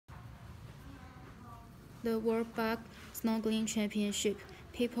The World Bug Snorkeling Championship.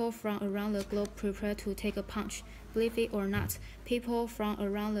 People from around the globe prepare to take a plunge. Believe it or not, people from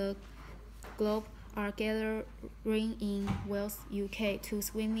around the globe are gathering in Wales, UK to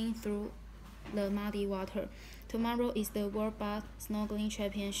swimming through the muddy water. Tomorrow is the World Bug Snorkeling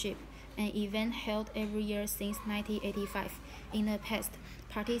Championship, an event held every year since 1985. In the past,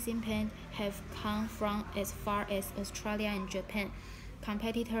 participants have come from as far as Australia and Japan.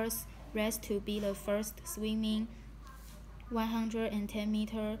 Competitors race to be the first swimming 110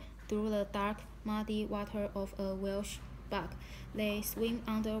 meters through the dark, muddy water of a Welsh bog. They swim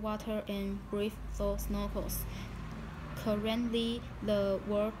underwater and breathe through snorkels. Currently, the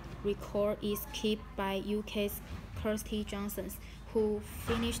world record is kept by UK's Kirsty Johnson, who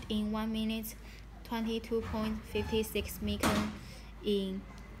finished in 1 minute 22.56 meters in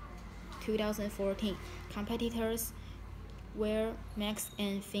 2014. Competitors wear masks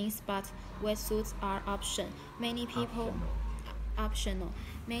and fins, but wetsuits are optional. Many people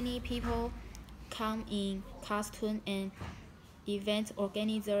come in costume, and event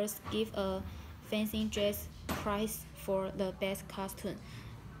organizers give a fancy dress prize for the best costume.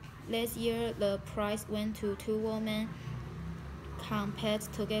 Last year, the prize went to two women compete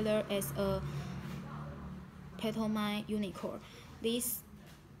together as a pantomime unicorn. This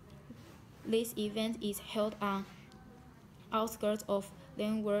event is held on outskirts of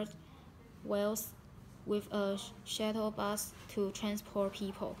Landward, Wales, with a shuttle bus to transport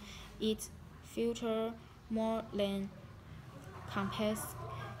people. It features more than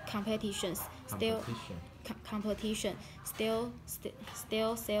competitions. Still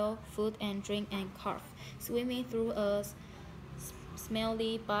sell food and drink and carve. Swimming through a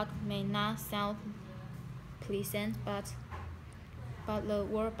smelly bog may not sound pleasant, but the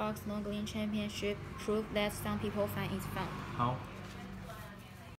World Bug Snorkeling Championship proved that some people find it fun. How?